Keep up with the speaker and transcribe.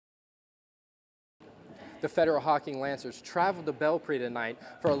the Federal Hocking Lancers traveled to Belpre tonight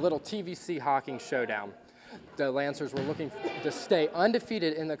for a little TVC-Hocking showdown. The Lancers were looking to stay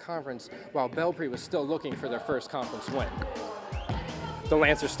undefeated in the conference while Belpre was still looking for their first conference win. The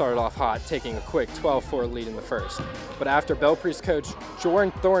Lancers started off hot, taking a quick 12-4 lead in the first. But after Belpre's coach,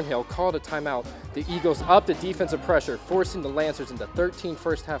 Jordan Thornhill, called a timeout, the Eagles upped the defensive pressure, forcing the Lancers into 13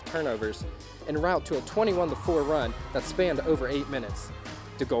 first-half turnovers en route to a 21-4 run that spanned over 8 minutes.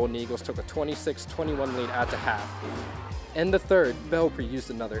 The Golden Eagles took a 26-21 lead at the half. In the third, Belpre used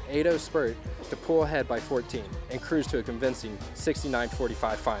another 8-0 spurt to pull ahead by 14 and cruise to a convincing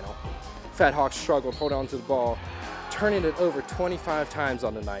 69-45 final. Fed Hawks struggled holding on to the ball, turning it over 25 times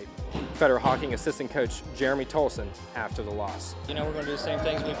on the night. Federal Hocking assistant coach Jeremy Tolson after the loss. You know, we're going to do the same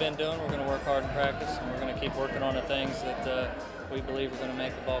things we've been doing. We're going to work hard in practice, and we're going to keep working on the things that we believe are going to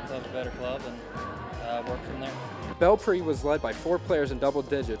make the ball club a better club, and work from there. Belpre was led by 4 players in double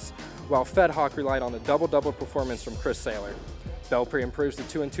digits, while Fed Hawk relied on a double-double performance from Chris Saylor. Belpre improves to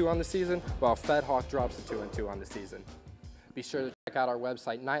 2-2 on the season, while Fed Hawk drops to 2-2 on the season. Be sure to check out our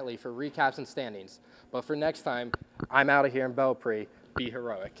website nightly for recaps and standings. But for next time, I'm out of here in Belpre. Be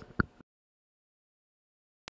heroic.